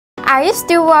Are you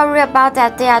still worried about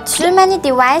that there are too many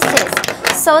devices,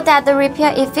 so that the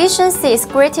repair efficiency is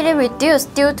greatly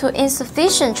reduced due to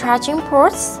insufficient charging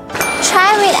ports?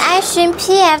 Try with AiXun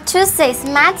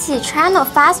PF26 multi-channel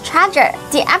fast charger.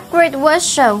 The upgrade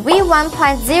version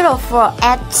V1.04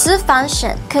 adds 2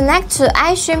 functions. Connect to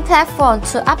AiXun platform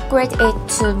to upgrade it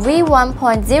to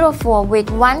V1.04 with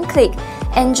 1 click.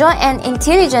 Enjoy an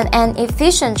intelligent and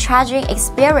efficient charging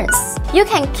experience. You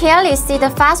can clearly see the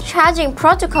fast charging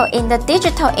protocol in the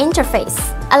digital interface,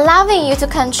 allowing you to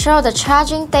control the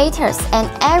charging data and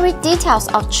every details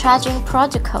of charging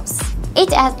protocols.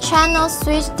 It has channel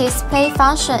switch display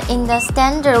function in the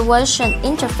standard version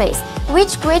interface,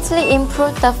 which greatly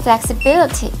improves the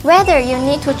flexibility. Whether you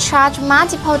need to charge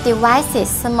multiple devices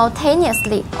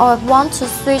simultaneously or want to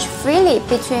switch freely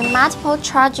between multiple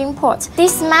charging ports,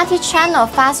 this multi-channel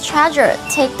fast charger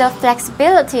takes the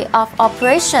flexibility of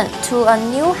operation to a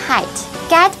new height.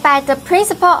 Guided by the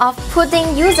principle of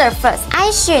putting user first,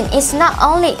 AiXun is not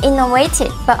only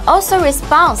innovative but also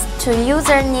responds to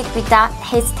user needs without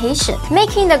hesitation,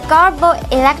 making the gullible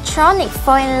electronic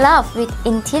fall in love with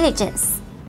intelligence.